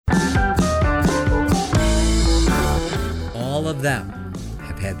of them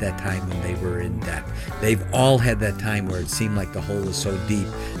have had that time when they were in debt. They've all had that time where it seemed like the hole was so deep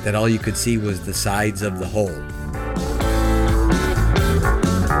that all you could see was the sides of the hole.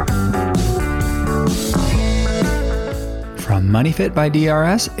 From MoneyFit by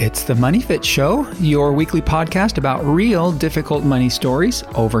DRS, it's the MoneyFit Show, your weekly podcast about real difficult money stories,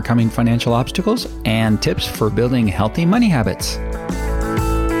 overcoming financial obstacles, and tips for building healthy money habits.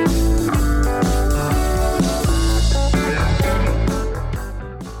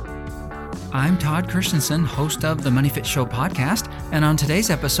 I'm Todd Christensen, host of the MoneyFit Show podcast, and on today's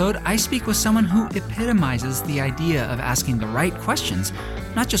episode, I speak with someone who epitomizes the idea of asking the right questions,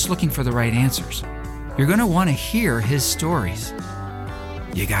 not just looking for the right answers. You're going to want to hear his stories.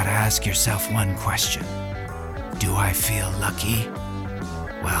 You got to ask yourself one question. Do I feel lucky?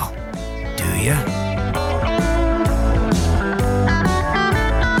 Well, do you?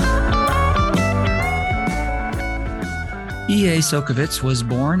 E.A. Sokovitz was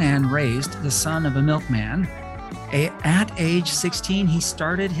born and raised the son of a milkman. At age 16, he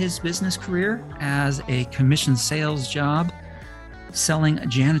started his business career as a commission sales job, selling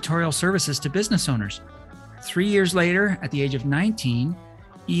janitorial services to business owners. 3 years later, at the age of 19,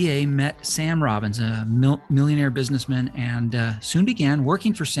 E.A. met Sam Robbins, a millionaire businessman, and soon began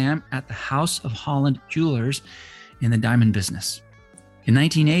working for Sam at the House of Holland Jewelers in the diamond business. In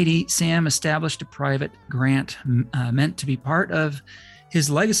 1980, Sam established a private grant meant to be part of his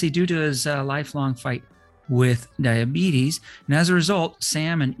legacy due to his lifelong fight with diabetes. And as a result,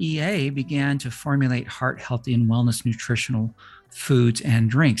 Sam and E.A. began to formulate heart, healthy, and wellness nutritional foods and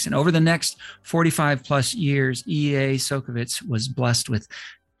drinks. And over the next 45 plus years, E.A. Sokovitz was blessed with,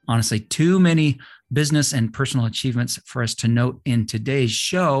 honestly, too many business and personal achievements for us to note in today's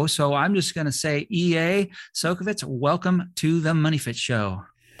show. So I'm just going to say, E.A. Sokovitz, welcome to the MoneyFit Show.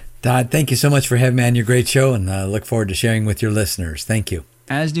 Todd, thank you so much for having me on your great show, and I look forward to sharing with your listeners. Thank you.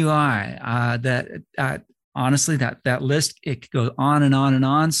 As do I. Honestly, that list, it could go on and on and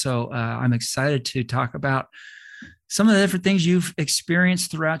on. So I'm excited to talk about some of the different things you've experienced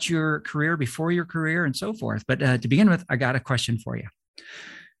throughout your career, before your career, and so forth. But to begin with, I got a question for you.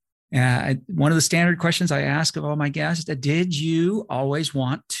 One of the standard questions I ask of all my guests: did you always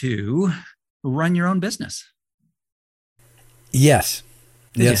want to run your own business? Yes.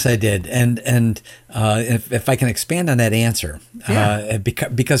 Yes, I did. And if I can expand on that answer,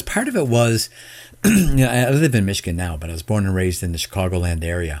 because part of it was, I live in Michigan now, but I was born and raised in the Chicagoland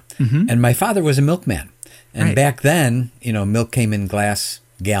area. Mm-hmm. And my father was a milkman. And back then, milk came in glass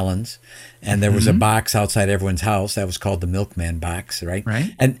gallons, and there was a box outside everyone's house that was called the milkman box, right?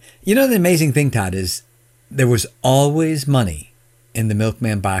 Right. And the amazing thing, Todd, is there was always money in the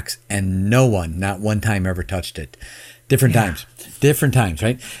milkman box, and no one, not one time, ever touched it. Different times,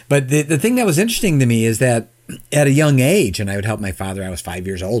 right? But the thing that was interesting to me is that at a young age, and I would help my father, I was 5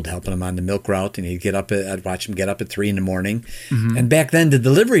 years old, helping him on the milk route, and I'd watch him get up at 3 a.m. And back then, the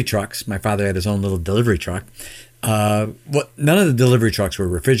delivery trucks, my father had his own little delivery truck. None of the delivery trucks were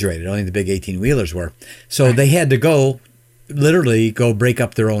refrigerated, only the big 18-wheelers were. So they had to literally go break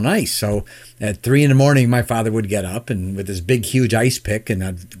up their own ice. So at 3 a.m, my father would get up and with his big, huge ice pick, and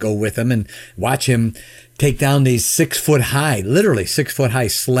I'd go with him and watch him take down these 6 foot high, literally 6 foot high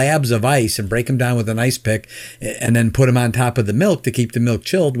slabs of ice and break them down with an ice pick, and then put them on top of the milk to keep the milk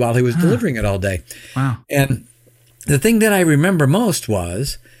chilled while he was delivering it all day. Wow. And the thing that I remember most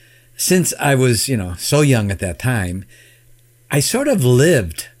was, since I was, so young at that time, I sort of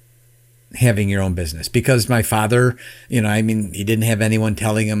lived having your own business, because my father, he didn't have anyone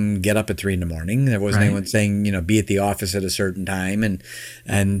telling him get up at 3 a.m. There wasn't anyone saying, be at the office at a certain time,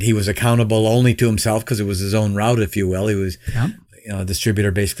 and he was accountable only to himself because it was his own route, if you will. He was, a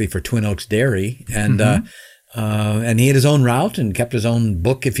distributor basically for Twin Oaks Dairy, and he had his own route and kept his own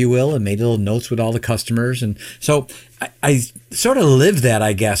book, if you will, and made little notes with all the customers, and so I sort of lived that,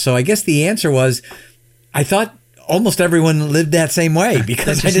 I guess. So I guess the answer was, I thought almost everyone lived that same way,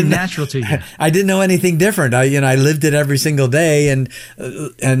 because I didn't natural to you. I didn't know anything different. I lived it every single day,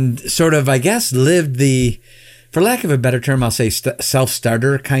 and sort of, I guess, lived the, for lack of a better term, I'll say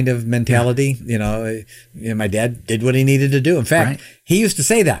self-starter kind of mentality. My dad did what he needed to do. In fact, he used to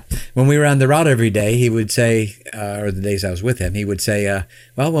say that when we were on the route every day. He would say, or the days I was with him, he would say,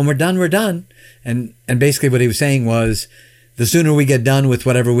 "Well, when we're done, we're done." And basically, what he was saying was, the sooner we get done with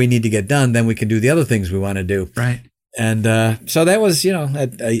whatever we need to get done, then we can do the other things we want to do. Right. And so that was,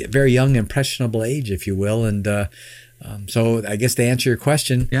 at a very young, impressionable age, if you will. And so I guess to answer your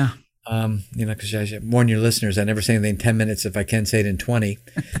question, Because I should warn your listeners, I never say anything in 10 minutes if I can say it in 20.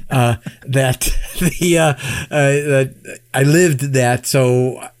 I lived that,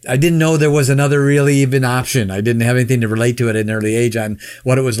 so I didn't know there was another really even option. I didn't have anything to relate to at an early age on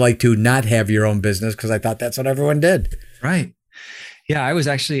what it was like to not have your own business, because I thought that's what everyone did. Right. Yeah, I was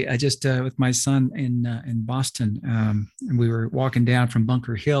actually I just with my son in Boston, and we were walking down from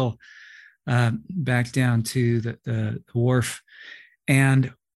Bunker Hill back down to the wharf,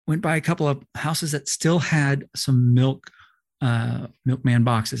 and went by a couple of houses that still had some milkman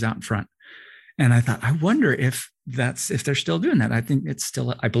boxes out in front. And I thought, I wonder if they're still doing that. I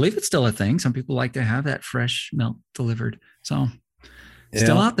believe it's still a thing. Some people like to have that fresh milk delivered. So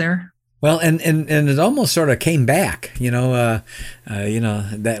still out there. Well, and it almost sort of came back, that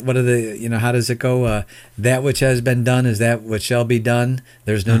what are the, how does it go? That which has been done is that which shall be done.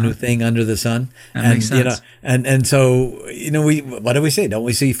 There's no new thing under the sun. That makes sense. And so, what do we say? Don't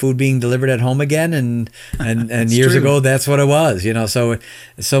we see food being delivered at home again? And years ago, that's what it was,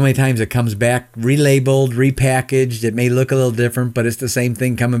 so many times it comes back relabeled, repackaged. It may look a little different, but it's the same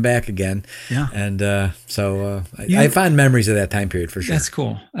thing coming back again. Yeah. And I find memories of that time period for sure. That's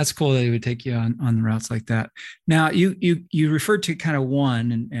cool. That's cool that it would take you on the routes like that. Now you referred to kind of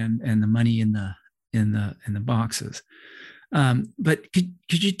one and the money in the boxes. But could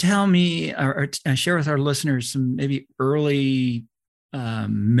you tell me or share with our listeners some maybe early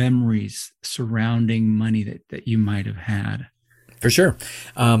memories surrounding money that you might have had? For sure.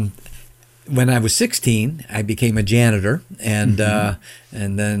 When I was 16, I became a janitor, and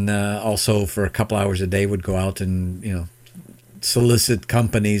then also for a couple hours a day would go out and solicit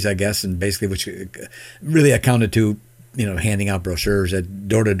companies, I guess, and basically which really accounted to handing out brochures at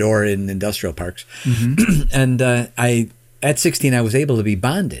door to door in industrial parks. And at 16, I was able to be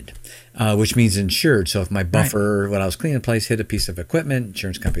bonded, which means insured. So if my buffer, when I was cleaning a place, hit a piece of equipment,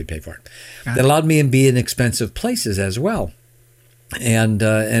 insurance company would pay for it. That allowed me to be in expensive places as well, and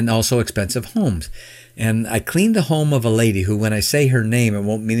also expensive homes. And I cleaned the home of a lady who, when I say her name, it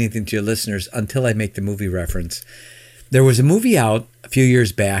won't mean anything to your listeners until I make the movie reference. There was a movie out a few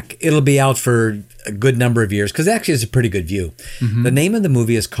years back. It'll be out for a good number of years because actually it's a pretty good view. The name of the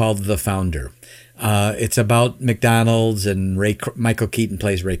movie is called The Founder. It's about McDonald's, and Michael Keaton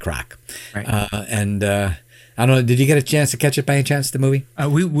plays Ray Kroc. Right. I don't know. Did you get a chance to catch it by any chance, the movie?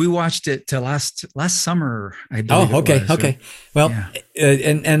 We watched it last summer, I believe. Oh, okay, okay. Well,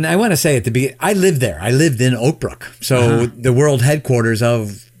 and I want to say at the beginning, I lived there. I lived in Oak Brook, so the world headquarters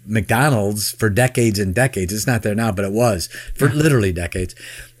of McDonald's for decades and decades. It's not there now, but it was for literally decades.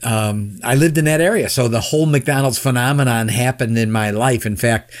 I lived in that area, so the whole McDonald's phenomenon happened in my life. In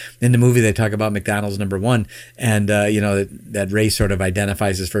fact, in the movie they talk about McDonald's #1, and that Ray sort of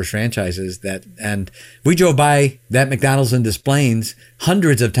identifies his first franchises. And we drove by that McDonald's in Des Plaines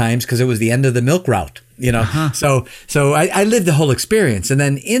hundreds of times because it was the end of the milk route. So I lived the whole experience. And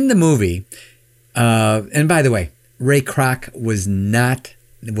then in the movie, and by the way, Ray Kroc was not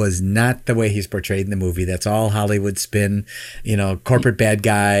the way he's portrayed in the movie. That's all Hollywood spin, corporate bad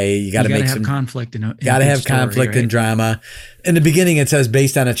guy. You got to make some conflict. Got to have conflict and drama. In the beginning, it says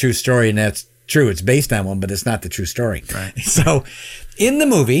based on a true story, and that's true. It's based on one, but it's not the true story. Right. So, in the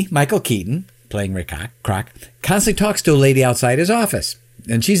movie, Michael Keaton, playing Ray Kroc, constantly talks to a lady outside his office,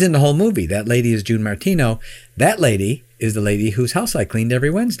 and she's in the whole movie. That lady is June Martino. That lady is the lady whose house I cleaned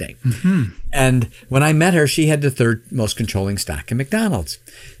every Wednesday. And when I met her, she had the third most controlling stock in McDonald's.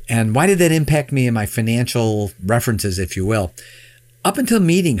 And why did that impact me in my financial references, if you will? Up until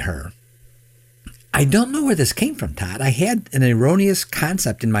meeting her, I don't know where this came from, Todd. I had an erroneous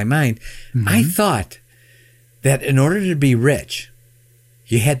concept in my mind. I thought that in order to be rich,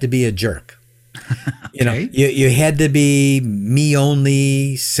 you had to be a jerk. You had to be me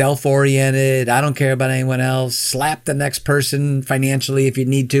only, self-oriented. I don't care about anyone else. Slap the next person financially if you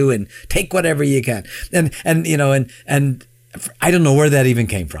need to, and take whatever you can. And I don't know where that even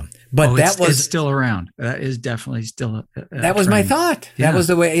came from. But it's still around. That is definitely still that was my thought. Yeah. That was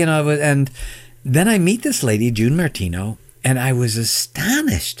the way, and then I meet this lady, June Martino, and I was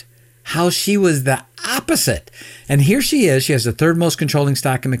astonished how she was the opposite. And here she is. She has the third most controlling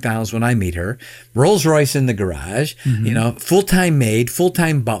stock in McDonald's when I meet her. Rolls Royce in the garage, full-time maid,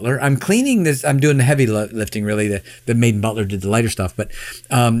 full-time butler. I'm cleaning this. I'm doing the heavy lifting, really. The maid and butler did the lighter stuff. But,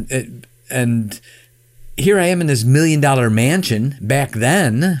 and here I am in this $1 million mansion back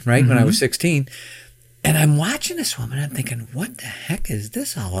then, right, when I was 16. And I'm watching this woman. I'm thinking, what the heck is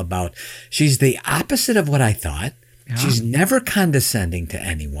this all about? She's the opposite of what I thought. Yeah. She's never condescending to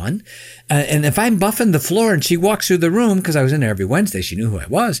anyone. And if I'm buffing the floor and she walks through the room, because I was in there every Wednesday, she knew who I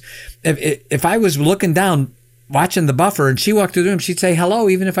was. If I was looking down watching the buffer, and she walked through the room. She'd say hello,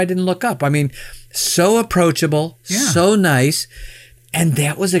 even if I didn't look up. I mean, so approachable, so nice. And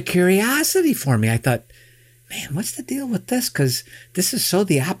that was a curiosity for me. I thought, man, what's the deal with this? Because this is so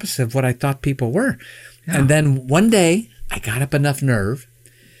the opposite of what I thought people were. Yeah. And then one day I got up enough nerve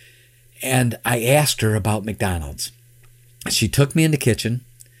and I asked her about McDonald's. She took me in the kitchen,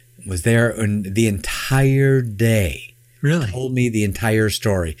 was there the entire day. Really? Told me the entire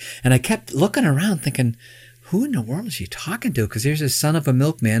story. And I kept looking around thinking, who in the world is she talking to? Because there's this son of a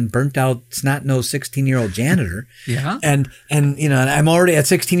milkman, burnt out, snot-nosed 16-year-old janitor. Yeah. And I'm already, at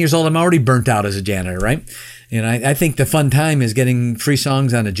 16 years old, I'm already burnt out as a janitor, right? I think the fun time is getting free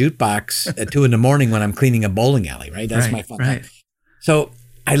songs on a jukebox at 2 a.m. when I'm cleaning a bowling alley, right? That's my fun time. So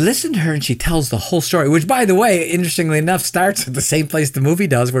I listened to her and she tells the whole story, which, by the way, interestingly enough, starts at the same place the movie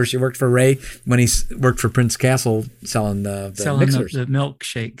does, where she worked for Ray when he worked for Prince Castle selling the mixers. The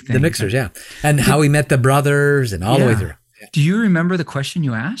milkshake thing. The mixers, yeah. And how he met the brothers and all the way through. Yeah. Do you remember the question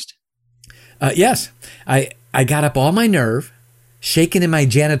you asked? Yes. I got up all my nerve, shaking in my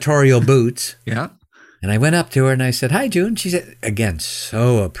janitorial boots. Yeah. And I went up to her and I said, "Hi, June." She said, again,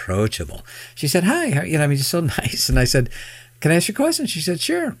 so approachable. She said, "Hi." Just so nice. And I said, "Can I ask you a question?" She said,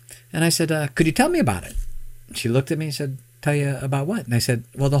 "Sure." And I said, "Could you tell me about it?" She looked at me and said, "Tell you about what?" And I said,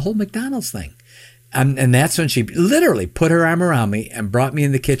 "Well, the whole McDonald's thing." And that's when she literally put her arm around me and brought me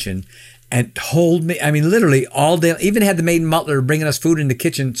in the kitchen and told me, literally all day, even had the maid Mutler bringing us food in the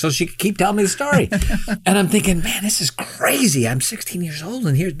kitchen so she could keep telling me the story. And I'm thinking, man, this is crazy. I'm 16 years old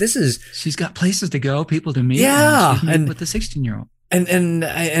and she's got places to go, people to meet. Yeah. And with the 16-year-old.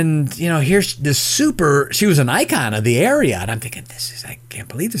 And here's this she was an icon of the area. And I'm thinking, I can't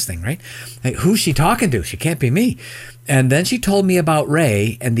believe this thing, right? Like, who's she talking to? She can't be me. And then she told me about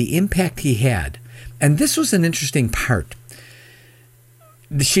Ray and the impact he had. And this was an interesting part.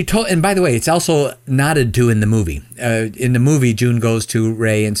 And by the way, it's also nodded to in the movie. In the movie, June goes to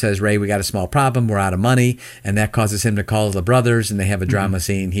Ray and says, "Ray, we got a small problem. We're out of money." And that causes him to call the brothers and they have a drama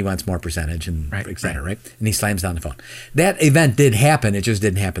scene. He wants more percentage and et cetera, right? And he slams down the phone. That event did happen. It just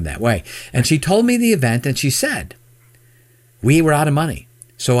didn't happen that way. And she told me the event and she said, "We were out of money.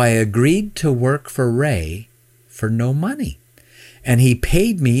 So I agreed to work for Ray for no money. And he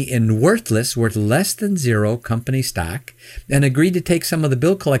paid me in worth less than zero company stock, and agreed to take some of the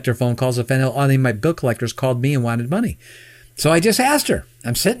bill collector phone calls if any of my bill collectors called me and wanted money." So I just asked her.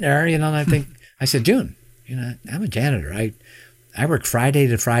 I'm sitting there, and I said, "June, I'm a janitor. I work Friday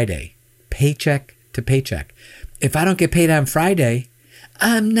to Friday, paycheck to paycheck. If I don't get paid on Friday,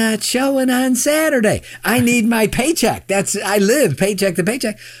 I'm not showing on Saturday. I need my paycheck. I live paycheck to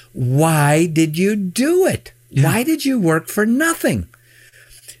paycheck. Why did you do it? Yeah. Why did you work for nothing?"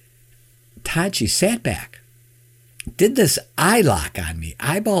 Todd, she sat back, did this eye lock on me,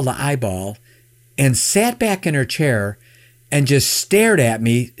 eyeball to eyeball, and sat back in her chair and just stared at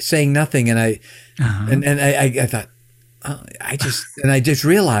me, saying nothing. And I thought, I just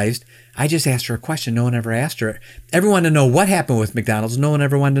realized I just asked her a question. No one ever asked her. Everyone wanted to know what happened with McDonald's. No one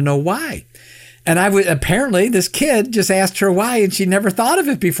ever wanted to know why. And apparently this kid just asked her why, and she never thought of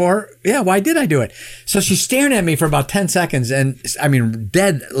it before. Yeah, why did I do it? So she's staring at me for about 10 seconds, and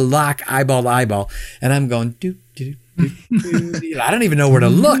dead lock, eyeball to eyeball. And I'm going, I don't even know where to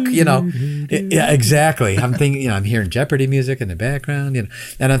look, Yeah, exactly. I'm thinking, I'm hearing Jeopardy music in the background,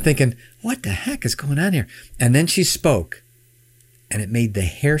 and I'm thinking, what the heck is going on here? And then she spoke, and it made the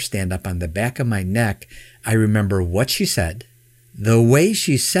hair stand up on the back of my neck. I remember what she said, the way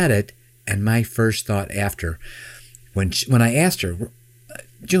she said it, and my first thought after, when I asked her,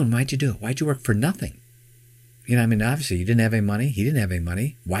 "June, why'd you do it? Why'd you work for nothing? Obviously you didn't have any money. He didn't have any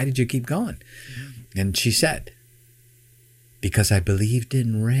money. Why did you keep going?" And she said, "Because I believed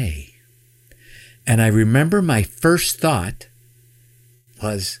in Ray." And I remember my first thought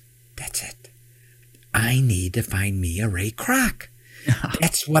was, that's it. I need to find me a Ray Kroc.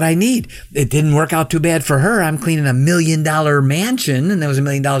 That's what I need. It didn't work out too bad for her. I'm cleaning $1 million mansion, and that was $1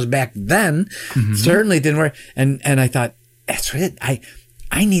 million back then. Mm-hmm. Certainly didn't work. And I thought, that's it.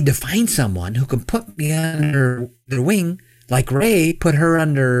 I need to find someone who can put me under their wing, like Ray put her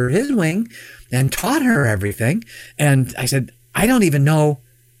under his wing and taught her everything. And I said, I don't even know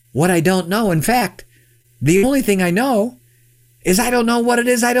what I don't know. In fact, the only thing I know is I don't know what it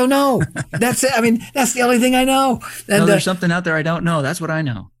is I don't know. That's it. That's the only thing I know. And there's something out there I don't know. That's what I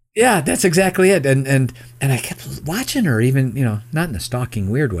know. Yeah, that's exactly it. And I kept watching her, even, not in a stalking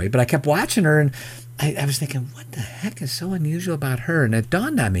weird way, but I kept watching her, and I was thinking, what the heck is so unusual about her? And it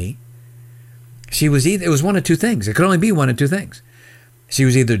dawned on me, it was one of two things. It could only be one of two things. She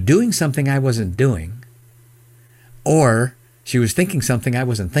was either doing something I wasn't doing, or she was thinking something I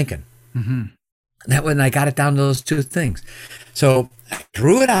wasn't thinking. Mm-hmm. That when I got it down to those two things. So I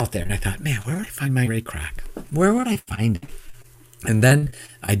threw it out there and I thought, man, where would I find my Ray Kroc? Where would I find it? And then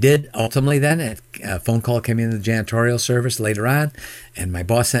I did. Ultimately, then a phone call came in the janitorial service later on, and my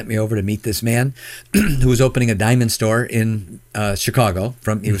boss sent me over to meet this man who was opening a diamond store in Chicago.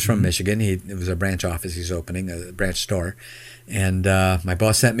 He was from Michigan. It was a branch office. He's opening a branch store. And my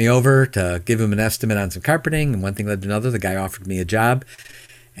boss sent me over to give him an estimate on some carpeting, and one thing led to another. The guy offered me a job.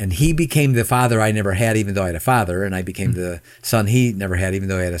 And he became the father I never had, even though I had a father. And I became the son he never had, even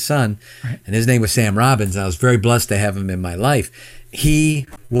though I had a son. Right. And his name was Sam Robbins. And I was very blessed to have him in my life. He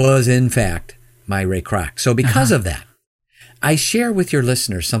was, in fact, my Ray Kroc. So because of that, I share with your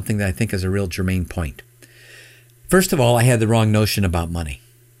listeners something that I think is a real germane point. First of all, I had the wrong notion about money.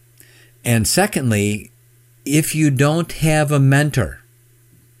 And secondly, if you don't have a mentor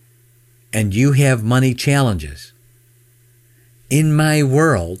and you have money challenges, in my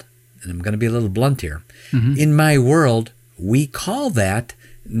world, and I'm going to be a little blunt here, in my world, we call that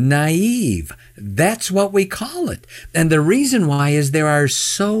naive. That's what we call it. And the reason why is there are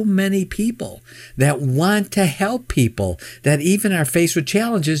so many people that want to help people that even are faced with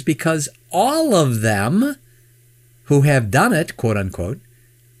challenges, because all of them who have done it, quote unquote,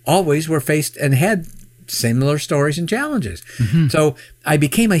 always were faced and had similar stories and challenges. So I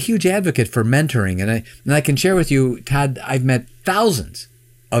became a huge advocate for mentoring. And I can share with you, Todd, I've met thousands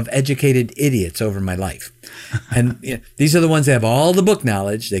of educated idiots over my life. And these are the ones that have all the book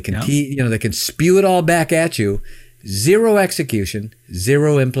knowledge. They can they can spew it all back at you. Zero execution,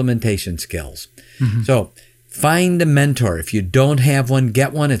 zero implementation skills. So find a mentor. If you don't have one,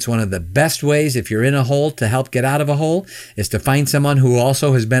 get one. It's one of the best ways, if you're in a hole, to help get out of a hole, is to find someone who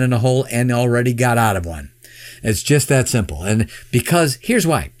also has been in a hole and already got out of one. It's just that simple. And because here's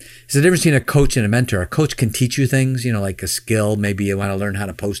why. There's a difference between a coach and a mentor. A coach can teach you things, like a skill. Maybe you want to learn how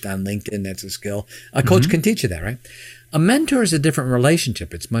to post on LinkedIn. That's a skill. A coach can teach you that, right? A mentor is a different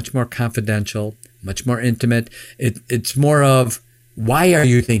relationship. It's much more confidential, much more intimate. It's more of, why are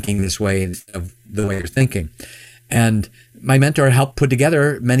you thinking this way instead of the way you're thinking? And my mentor helped put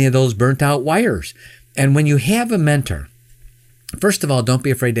together many of those burnt out wires. And when you have a mentor, first of all, don't be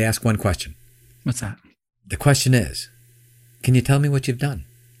afraid to ask one question. What's that? The question is, can you tell me what you've done?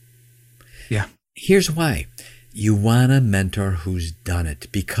 Yeah. Here's why. You want a mentor who's done it,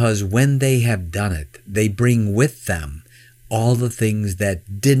 because when they have done it, they bring with them all the things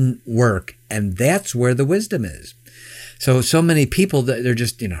that didn't work. And that's where the wisdom is. So many people, they're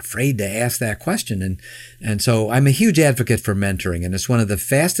just afraid to ask that question. And so I'm a huge advocate for mentoring. And it's one of the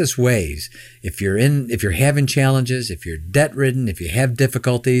fastest ways. If you're having challenges, if you're debt ridden, if you have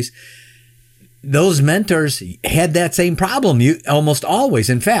difficulties, those mentors had that same problem. You almost always.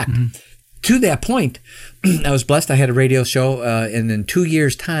 In fact, to that point, I was blessed. I had a radio show, and in 2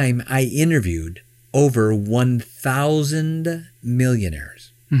 years' time, I interviewed over 1,000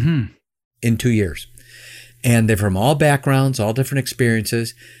 millionaires in 2 years. And they're from all backgrounds, all different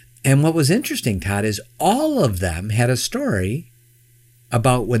experiences. And what was interesting, Todd, is all of them had a story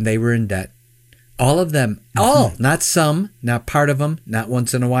about when they were in debt. All of them, all, not some, not part of them, not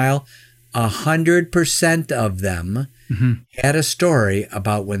once in a while. 100% of them had a story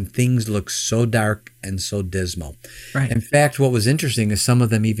about when things looked so dark and so dismal. Right. In fact, what was interesting is some of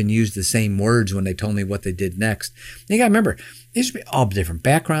them even used the same words when they told me what they did next. You got to remember, these were all different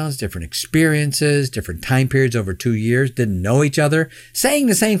backgrounds, different experiences, different time periods over 2 years, didn't know each other, saying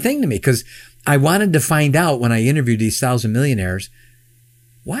the same thing to me, because I wanted to find out when I interviewed these 1,000 millionaires,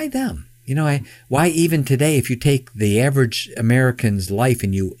 why them? Why even today, if you take the average American's life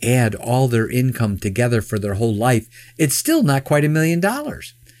and you add all their income together for their whole life, it's still not quite $1 million.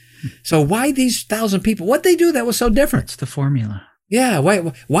 So why these 1,000 people? What'd they do that was so different? It's the formula. Yeah.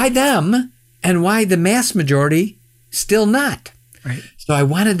 Why them, and why the mass majority still not? Right. So I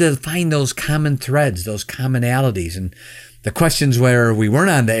wanted to find those common threads, those commonalities. And the questions where we weren't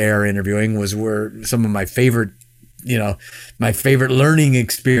on the air interviewing were some of my favorite my favorite learning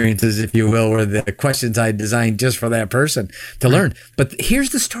experiences, if you will, were the questions I designed just for that person to learn. But here's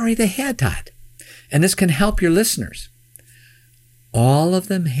the story they had, Todd, and this can help your listeners. All of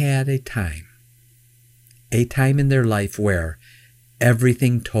them had a time in their life where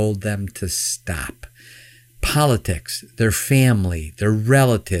everything told them to stop. Politics, their family, their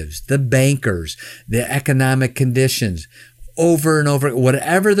relatives, the bankers, the economic conditions, over and over,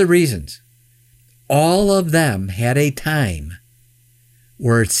 whatever the reasons. All of them had a time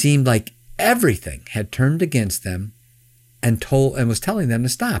where it seemed like everything had turned against them and was telling them to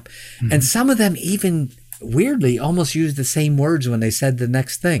stop. And some of them even weirdly almost used the same words when they said the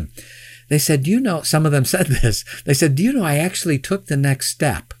next thing. They said, some of them said this. They said, I actually took the next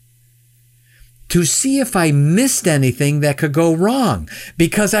step to see if I missed anything that could go wrong,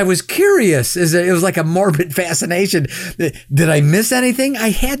 because I was curious. It was like a morbid fascination. Did I miss anything? I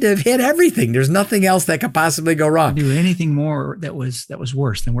had to have hit everything. There's nothing else that could possibly go wrong. Do anything more that was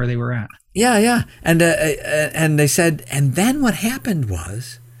worse than where they were at. Yeah. And they said, and then what happened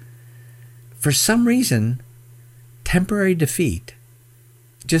was, for some reason, temporary defeat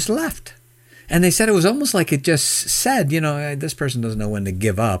just left. And they said it was almost like it just said, this person doesn't know when to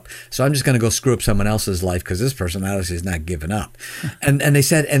give up, so I'm just going to go screw up someone else's life because this person obviously is not giving up. And they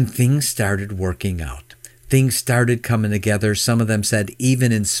said, and things started working out. Things started coming together. Some of them said,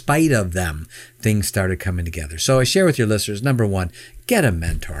 even in spite of them, things started coming together. So I share with your listeners, number one, get a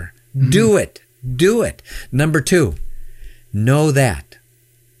mentor. Do it. Do it. Number two, know that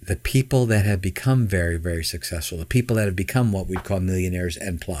the people that have become very, very successful, the people that have become what we'd call millionaires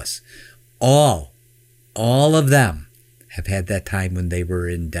and plus, all of them have had that time when they were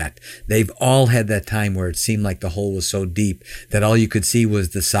in debt. They've all had that time where it seemed like the hole was so deep that all you could see was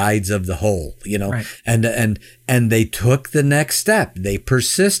the sides of the hole, Right. And they took the next step. They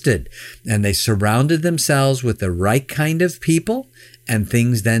persisted, and they surrounded themselves with the right kind of people, and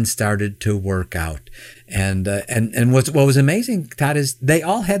things then started to work out. And what was amazing, Todd, is they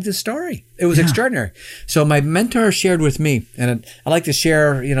all had this story. It was extraordinary. So my mentor shared with me, and I like to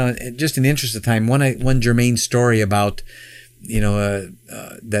share, just in the interest of time, one germane story about,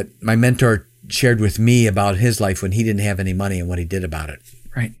 that my mentor shared with me about his life when he didn't have any money and what he did about it.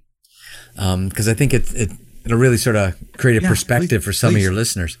 Right. Because I think it'll really sort of create a perspective for some of your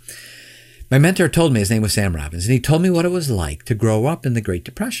listeners. My mentor told me, his name was Sam Robbins, and he told me what it was like to grow up in the Great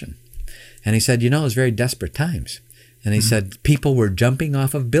Depression. And he said, it was very desperate times. And he said people were jumping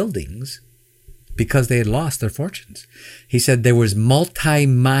off of buildings because they had lost their fortunes. He said there was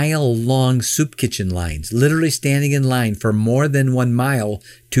multi-mile long soup kitchen lines, literally standing in line for more than 1 mile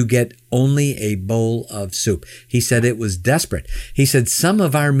to get only a bowl of soup. He said it was desperate. He said some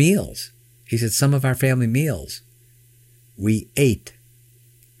of our family meals, we ate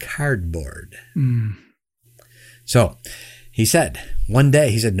cardboard. So he said, one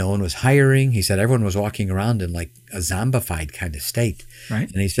day, no one was hiring. He said everyone was walking around in like a zombified kind of state. Right.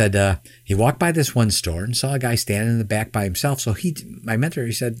 And he said he walked by this one store and saw a guy standing in the back by himself. So my mentor,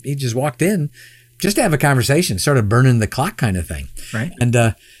 he said he just walked in just to have a conversation, sort of burning the clock kind of thing. Right. And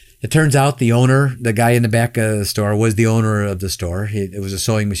it turns out the guy in the back of the store was the owner of the store. It was a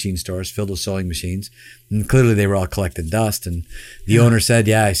sewing machine store. It was filled with sewing machines. And clearly they were all collecting dust. And the owner said,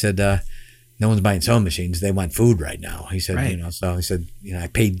 no one's buying sewing machines. They want food right now. He said, right. So he said, I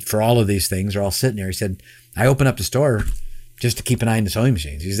paid for all of these things. They're all sitting there. He said, I opened up the store just to keep an eye on the sewing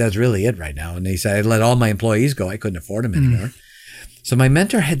machines. He said, that's really it right now. And he said, I let all my employees go. I couldn't afford them anymore. So my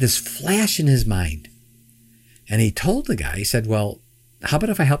mentor had this flash in his mind. And he told the guy, he said, well, how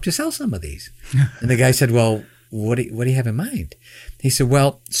about if I helped you sell some of these? And the guy said, well, what do you have in mind? He said,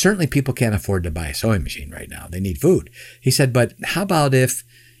 well, certainly people can't afford to buy a sewing machine right now. They need food. He said, but how about if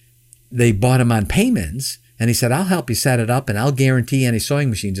they bought them on payments? And he said, I'll help you set it up, and I'll guarantee any sewing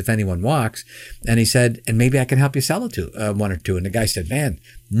machines if anyone walks. And he said, and maybe I can help you sell it to one or two. And the guy said, man,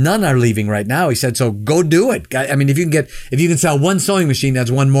 none are leaving right now. He said, so go do it. I mean, if you can sell one sewing machine, that's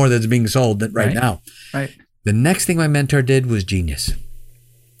one more that's being sold right now. Right. The next thing my mentor did was genius.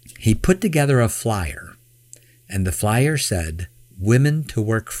 He put together a flyer, and the flyer said, women to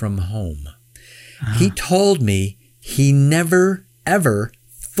work from home. He told me he never, ever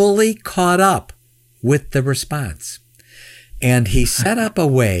fully caught up with the response. And he set up a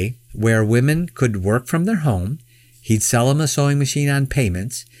way where women could work from their home. He'd sell them a sewing machine on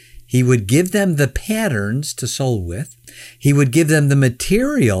payments. He would give them the patterns to sew with. He would give them the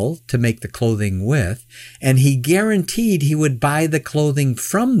material to make the clothing with. And he guaranteed he would buy the clothing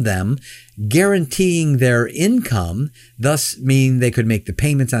from them, guaranteeing their income, thus meaning they could make the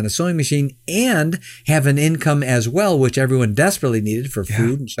payments on a sewing machine and have an income as well, which everyone desperately needed for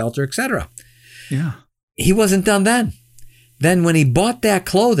food and shelter, etc. Yeah. He wasn't done then. Then when he bought that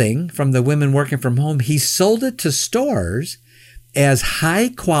clothing from the women working from home, he sold it to stores as high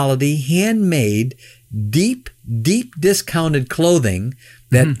quality, handmade, deep discounted clothing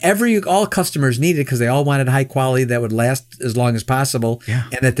that all customers needed because they all wanted high quality that would last as long as possible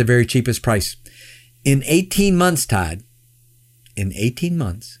and at the very cheapest price. In 18 months, Todd, during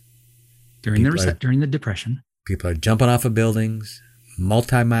the Depression, people are jumping off of buildings,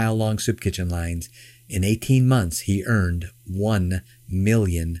 multi-mile long soup kitchen lines. In 18 months, he earned $1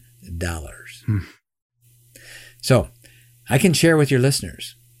 million. So I can share with your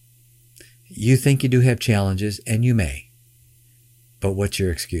listeners, you think you do have challenges, and you may, but what's your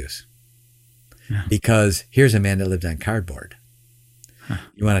excuse? Yeah. Because here's a man that lived on cardboard.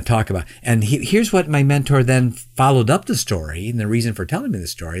 you want to talk about. And here's what my mentor then followed up the story, and the reason for telling me the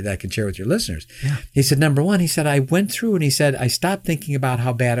story that I can share with your listeners. Yeah. He said, number one, he said, I went through and he said, I stopped thinking about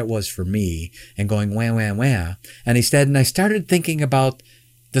how bad it was for me and going wah, wah, wah. And he said, and I started thinking about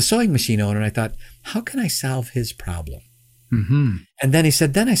the sewing machine owner, and I thought, how can I solve his problem? Mm-hmm. And then he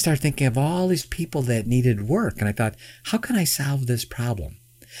said, then I started thinking of all these people that needed work. And I thought, how can I solve this problem?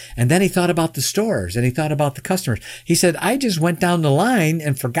 And then he thought about the stores and he thought about the customers. He said, I just went down the line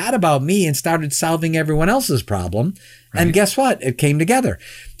and forgot about me and started solving everyone else's problem. Right. And guess what? It came together.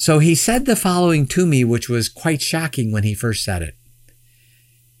 So he said the following to me, which was quite shocking when he first said it.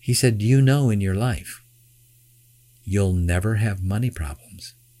 He said, you know, in your life, you'll never have money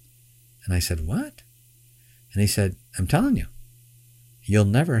problems. And I said, what? And he said, I'm telling you, you'll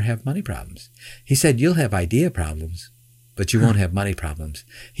never have money problems. He said, you'll have idea problems, but you won't have money problems.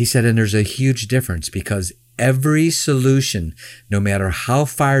 He said, and there's a huge difference because every solution, no matter how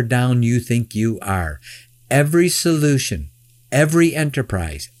far down you think you are, every solution, every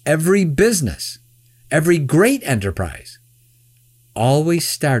enterprise, every business, every great enterprise always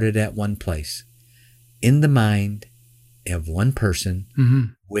started at one place, in the mind of one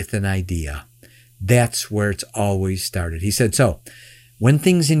person with an idea. That's where it's always started. He said, so when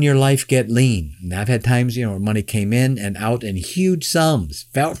things in your life get lean, and I've had times, where money came in and out in huge sums,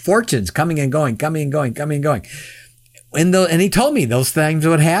 fortunes coming and going, coming and going, coming and going. And he told me those things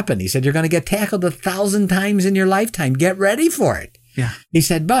would happen. He said, you're going to get tackled 1,000 times in your lifetime. Get ready for it. Yeah. He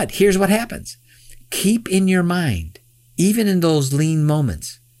said, but here's what happens. Keep in your mind, even in those lean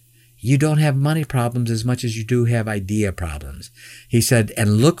moments, you don't have money problems as much as you do have idea problems. He said,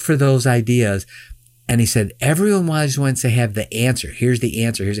 and look for those ideas. And he said, everyone always wants to have the answer. Here's the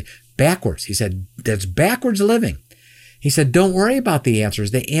answer. Backwards. He said, that's backwards living. He said, don't worry about the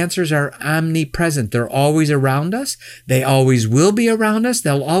answers. The answers are omnipresent. They're always around us. They always will be around us.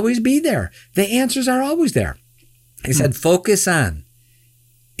 They'll always be there. The answers are always there. He said, focus on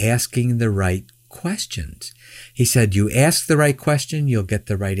asking the right questions. He said, you ask the right question, you'll get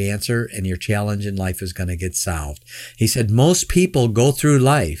the right answer, and your challenge in life is going to get solved. He said, most people go through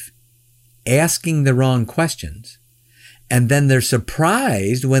life asking the wrong questions, and then they're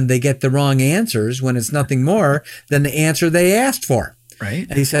surprised when they get the wrong answers when it's nothing more than the answer they asked for. Right.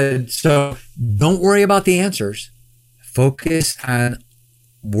 And he said, so don't worry about the answers. Focus on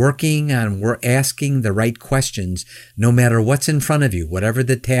working on asking the right questions, no matter what's in front of you, whatever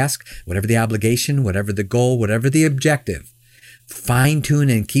the task, whatever the obligation, whatever the goal, whatever the objective. Fine-tune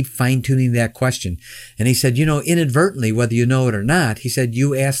and keep fine-tuning that question. And he said, inadvertently, whether you know it or not, he said,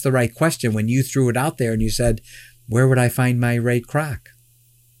 you asked the right question when you threw it out there and you said, where would I find my Ray Kroc?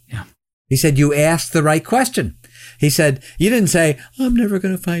 Yeah. He said, you asked the right question. He said, you didn't say, I'm never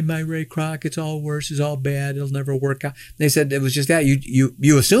going to find my Ray Kroc. It's all worse. It's all bad. It'll never work out. They said it was just that.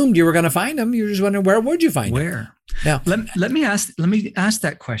 You assumed you were going to find him. You were just wondering, where would you find him? Where? Now, let me ask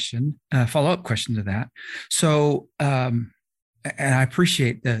that question, follow-up question to that. So, and I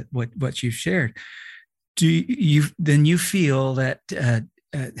appreciate what you've shared. Do you feel that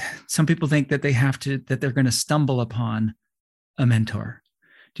some people think that they're going to stumble upon a mentor?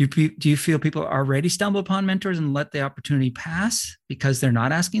 Do you feel people already stumble upon mentors and let the opportunity pass because they're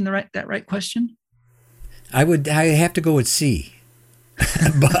not asking that right question? I have to go with C.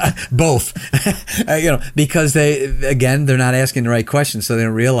 Both, because they're not asking the right question, so they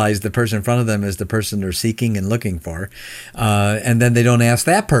don't realize the person in front of them is the person they're seeking and looking for, and then they don't ask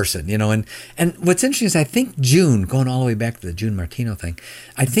that person, And what's interesting is I think June, going all the way back to the June Martino thing,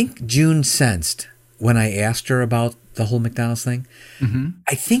 I think June sensed when I asked her about the whole McDonald's thing,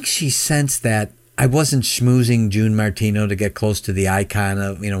 I think she sensed that I wasn't schmoozing June Martino to get close to the icon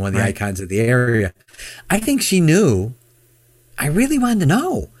of, one of the icons of the area. I think she knew. I really wanted to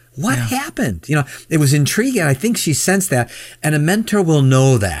know what happened. It was intriguing. I think she sensed that. And a mentor will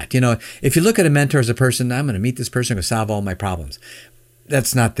know that. If you look at a mentor as a person, I'm going to meet this person, I'm going to solve all my problems.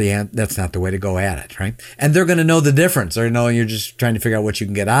 That's not the way to go at it, right? And they're going to know the difference. Or you're just trying to figure out what you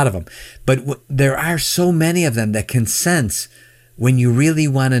can get out of them. But there are so many of them that can sense when you really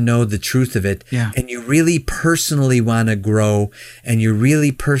want to know the truth of it, and you really personally want to grow, and you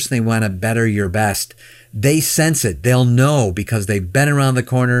really personally want to better your best. They sense it. They'll know because they've been around the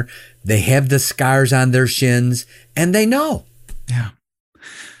corner. They have the scars on their shins, and they know. Yeah.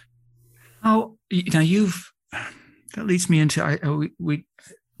 Now that leads me into we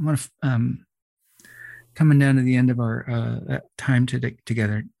want to coming down to the end of our time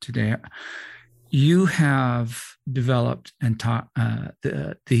together today. You have developed and taught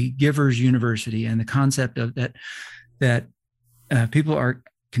the Givers University and the concept of that people are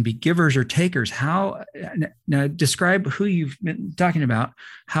can be givers or takers. How now describe who you've been talking about.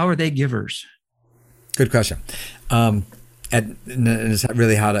 How are they givers? Good question. And it's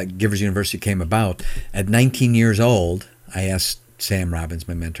really how the Givers University came about. At 19 years old, I asked Sam Robbins,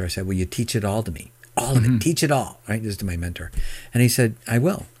 my mentor, I said, will you teach it all to me? All of it, teach it all, right? This is to my mentor. And he said, I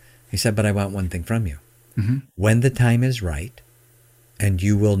will. He said, but I want one thing from you. When the time is right, and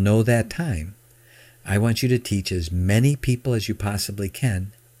you will know that time, I want you to teach as many people as you possibly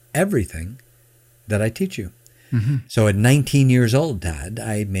can everything that I teach you. So at 19 years old, Todd,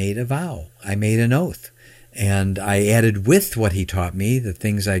 I made a vow. I made an oath. And I added with what he taught me, the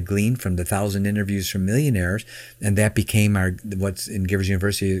things I gleaned from the 1,000 interviews from millionaires. And that became what's in Givers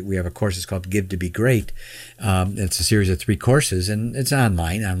University. We have a course, it's called Give to Be Great. It's a series of 3 courses, and it's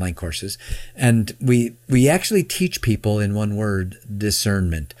online courses. And we actually teach people, in one word,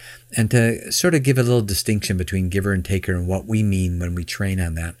 discernment. And to sort of give a little distinction between giver and taker and what we mean when we train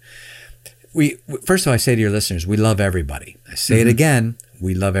on that. First of all, I say to your listeners, we love everybody. I say it again,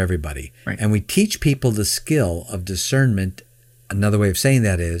 we love everybody. Right. And we teach people the skill of discernment. Another way of saying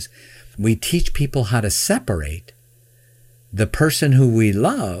that is we teach people how to separate the person who we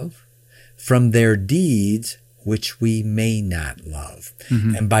love from their deeds, which we may not love.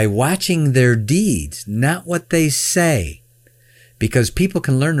 And by watching their deeds, not what they say, because people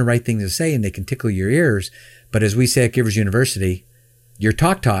can learn the right thing to say and they can tickle your ears. But as we say at Givers University, your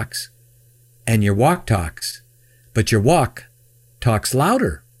talk talks and your walk talks, but your walk talks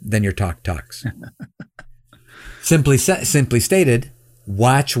louder than your talk talks. Simply stated,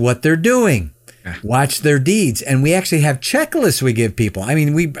 watch what they're doing. Watch their deeds. And we actually have checklists we give people. I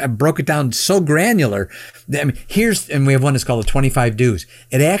mean, we broke it down so granular. I mean, and we have one that's called the 25 Do's.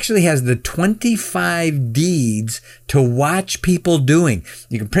 It actually has the 25 deeds to watch people doing.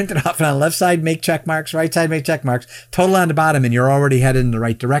 You can print it off, and on the left side, make check marks, right side, make check marks, total on the bottom, and you're already headed in the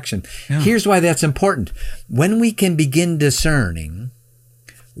right direction. Yeah. Here's why that's important. When we can begin discerning,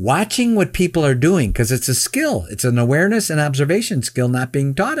 watching what people are doing, because it's a skill. It's an awareness and observation skill not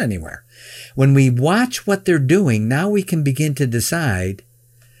being taught anywhere. When we watch what they're doing, now we can begin to decide,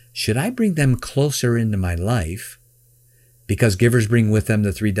 should I bring them closer into my life? Because givers bring with them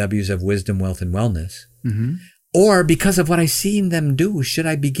the 3 W's of wisdom, wealth, and wellness. Or because of what I see them do, should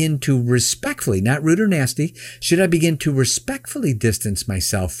I begin to respectfully, not rude or nasty, should I begin to respectfully distance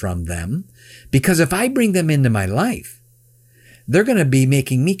myself from them? Because if I bring them into my life, they're going to be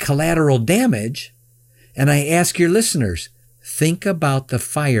making me collateral damage. And I ask your listeners, think about the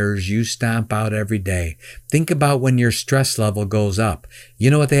fires you stomp out every day. Think about when your stress level goes up. You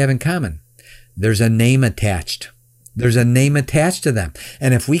know what they have in common? There's a name attached. There's a name attached to them.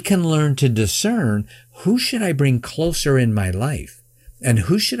 And if we can learn to discern, who should I bring closer in my life? And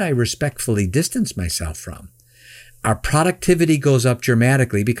who should I respectfully distance myself from? Our productivity goes up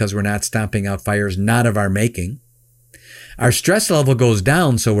dramatically because we're not stomping out fires not of our making. Our stress level goes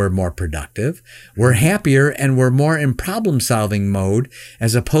down, so we're more productive. We're happier, and we're more in problem-solving mode,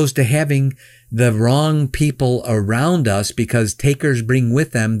 as opposed to having the wrong people around us, because takers bring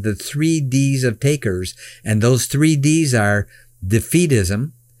with them the 3 D's of takers. And those 3 D's are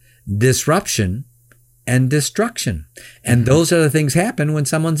defeatism, disruption, and destruction. And those are the things happen when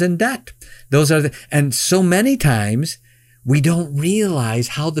someone's in debt. And so many times we don't realize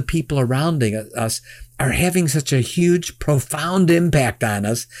how the people around us are having such a huge, profound impact on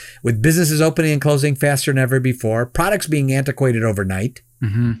us, with businesses opening and closing faster than ever before, products being antiquated overnight.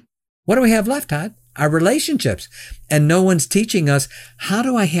 What do we have left, Todd? Our relationships. And no one's teaching us, how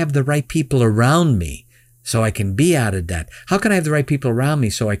do I have the right people around me so I can be out of debt? How can I have the right people around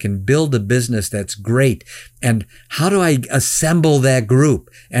me so I can build a business that's great? And how do I assemble that group?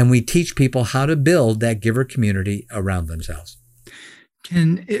 And we teach people how to build that giver community around themselves.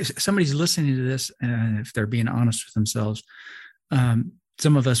 If somebody's listening to this, and if they're being honest with themselves,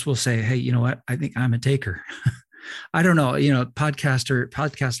 some of us will say, hey, you know what? I think I'm a taker. I don't know.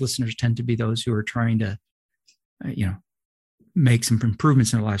 Podcast listeners tend to be those who are trying to, make some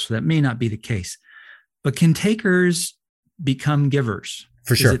improvements in their lives. So that may not be the case. But can takers become givers?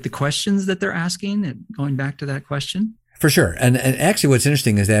 For sure. Is it the questions that they're asking? Going back to that question? For sure. And actually what's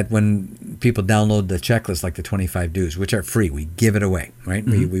interesting is that when people download the checklist, like the 25 Do's, which are free, we give it away, right?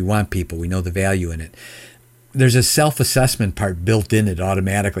 We want people, we know the value in it. There's a self-assessment part built in it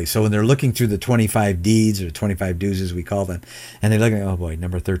automatically. So when they're looking through the 25 deeds or 25 Do's, as we call them, and they're looking, oh boy,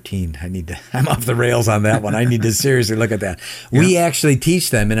 number 13, I'm off the rails on that one. I need to seriously look at that. Yeah. We actually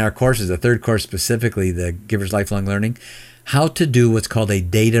teach them in our courses, the 3rd course specifically, the Givers Lifelong Learning, how to do what's called a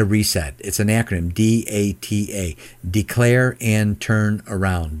data reset. It's an acronym, DATA, Declare and Turn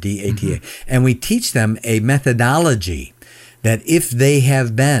Around, DATA. And we teach them a methodology that if they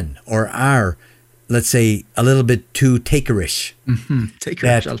have been or are, let's say, a little bit too takerish,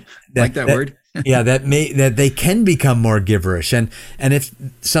 Takerish, I like that word. Yeah, that they can become more giverish. And if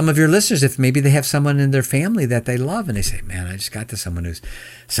some of your listeners, if maybe they have someone in their family that they love and they say, man, I just got to someone needs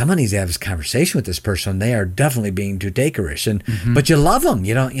to have this conversation with this person. They are definitely being too takerish. But you love them.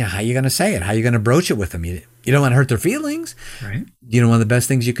 You don't, how are you going to say it? How are you going to broach it with them? You don't want to hurt their feelings. Right. One of the best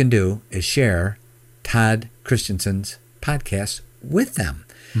things you can do is share Todd Christensen's podcast with them.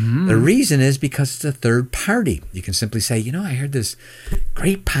 The reason is because it's a third party. You can simply say, I heard this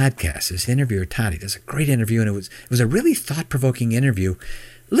great podcast, this interviewer, Todd. He does a great interview, and it was a really thought-provoking interview.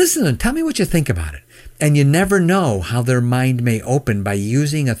 Listen and tell me what you think about it. And you never know how their mind may open by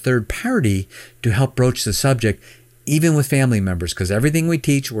using a third party to help broach the subject, even with family members, because everything we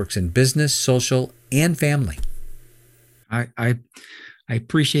teach works in business, social, and family. I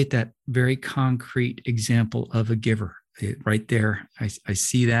appreciate that very concrete example of a giver. Right there, I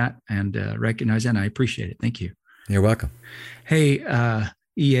see that and recognize that, and I appreciate it. Thank you. You're welcome. Hey,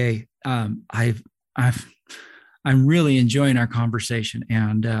 EA, I'm really enjoying our conversation,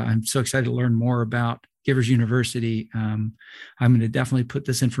 and I'm so excited to learn more about Givers University. I'm going to definitely put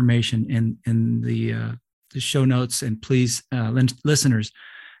this information in the show notes, and please, listeners,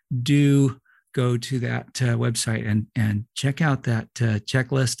 do go to that website and check out that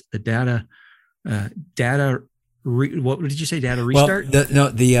checklist, the data. What did you say? Data restart? The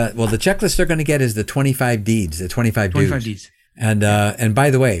checklist they're going to get is the 25 deeds, the 25 dues. And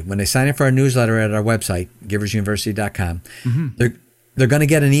by the way, when they sign up for our newsletter at our website, giversuniversity.com, they're going to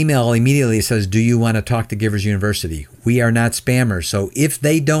get an email immediately that says, do you want to talk to Givers University? We are not spammers. So if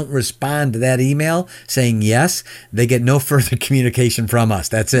they don't respond to that email saying yes, they get no further communication from us.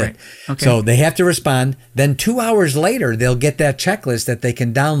 That's it. Right. Okay. So they have to respond. Then 2 hours later, they'll get that checklist that they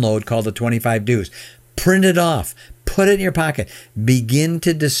can download called the 25 dues. Print it off, put it in your pocket, begin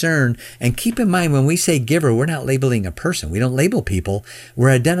to discern. And keep in mind, when we say giver, we're not labeling a person. We don't label people.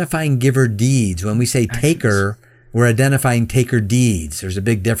 We're identifying giver deeds. When we say taker, we're identifying taker deeds. There's a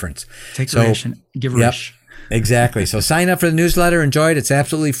big difference. Takerish and giverish. Yep, exactly. So sign up for the newsletter. Enjoy it. It's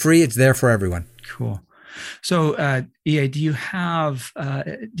absolutely free. It's there for everyone. Cool. So, EA, do you have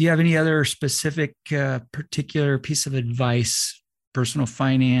any other specific, particular piece of advice, personal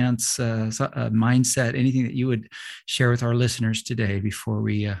finance, mindset, anything that you would share with our listeners today before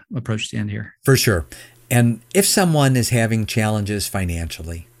we approach the end here? For sure. And if someone is having challenges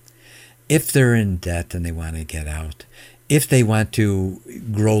financially, if they're in debt and they want to get out, if they want to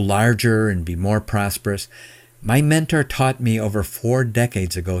grow larger and be more prosperous, my mentor taught me over 4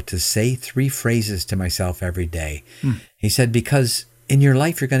 decades ago to say 3 phrases to myself every day. He said, because in your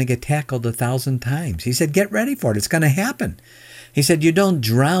life, you're going to get tackled 1,000 times. He said, get ready for it. It's going to happen. He said, you don't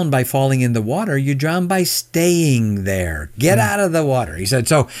drown by falling in the water. You drown by staying there. Get out of the water. He said,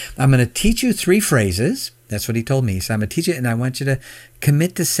 so I'm going to teach you 3 phrases. That's what he told me. He said, I'm going to teach it, and I want you to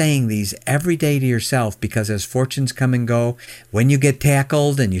commit to saying these every day to yourself, because as fortunes come and go, when you get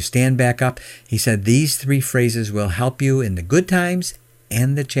tackled and you stand back up, he said, these 3 phrases will help you in the good times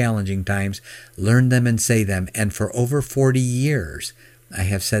and the challenging times. Learn them and say them. And for over 40 years, I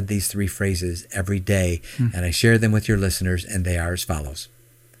have said these 3 phrases every day, and I share them with your listeners, and they are as follows.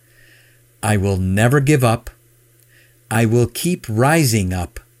 I will never give up. I will keep rising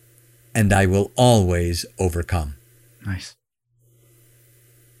up, and I will always overcome. Nice.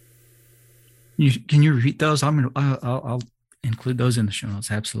 Can you repeat those? I'll include those in the show notes.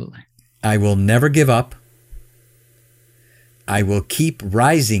 Absolutely. I will never give up. I will keep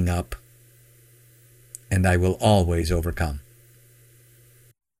rising up, and I will always overcome.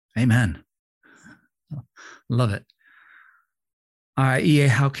 Amen. Love it. EA,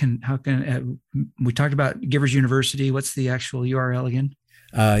 how can we talked about Givers University? What's the actual URL again?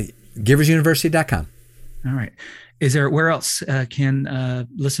 Giversuniversity.com. All right. Where else can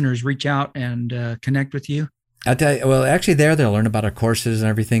listeners reach out and connect with you? I'll tell you, well, actually they'll learn about our courses and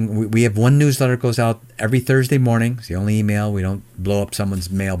everything. We have one newsletter that goes out every Thursday morning. It's the only email. We don't blow up someone's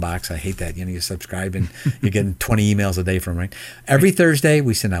mailbox. I hate that. You subscribe and you're getting 20 emails a day from, right? Every Thursday,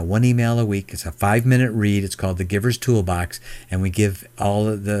 we send out 1 email a week. It's a 5-minute read. It's called the Giver's Toolbox. And we give all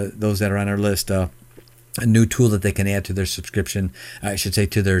of those that are on our list a new tool that they can add to their subscription, I should say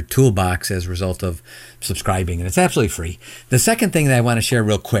to their toolbox as a result of subscribing. And it's absolutely free. The second thing that I want to share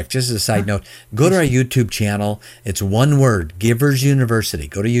real quick, just as a side note, go to our YouTube channel. It's one word, Givers University.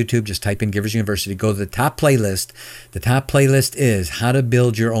 Go to YouTube, just type in Givers University. Go to the top playlist. The top playlist is How to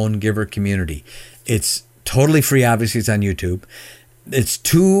Build Your Own Giver Community. It's totally free. Obviously, it's on YouTube. It's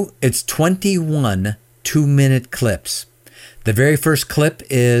 21 2-minute clips. The very first clip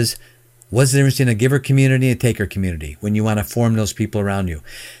is What's the difference between a giver community and a taker community when you want to form those people around you?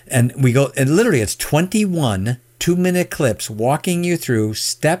 And we go, and literally it's 21 2-minute clips walking you through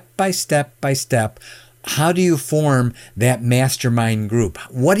step by step by step. How do you form that mastermind group?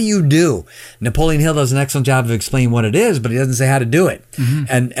 What do you do? Napoleon Hill does an excellent job of explaining what it is, but he doesn't say how to do it.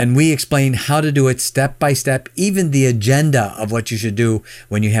 And we explain how to do it step by step, even the agenda of what you should do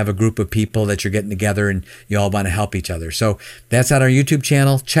when you have a group of people that you're getting together and you all want to help each other. So that's at our YouTube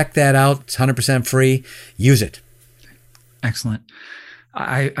channel. Check that out. It's 100% free. Use it. Excellent.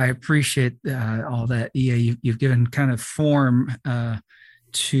 I appreciate all that, EA. You've given kind of form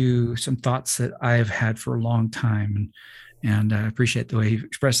to some thoughts that I've had for a long time. And I appreciate the way you've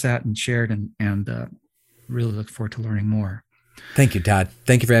expressed that and shared, and really look forward to learning more. Thank you, Todd.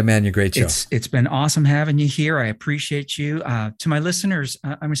 Thank you for having me on your great show. It's been awesome having you here. I appreciate you. To my listeners,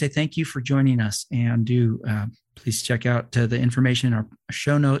 I'm going to say thank you for joining us, and please check out the information in our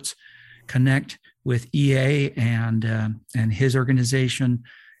show notes. Connect with EA and his organization,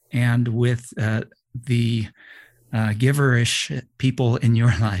 and with the giverish people in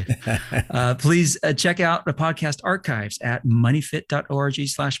your life. Please check out the podcast archives at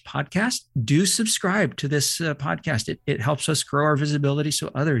moneyfit.org/podcast. Do subscribe to this podcast. It helps us grow our visibility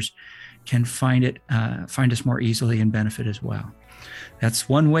so others can find us more easily and benefit as well. That's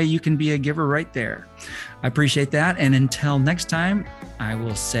one way you can be a giver right there. I appreciate that. And until next time, I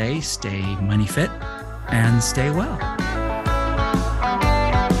will say stay money fit and stay well.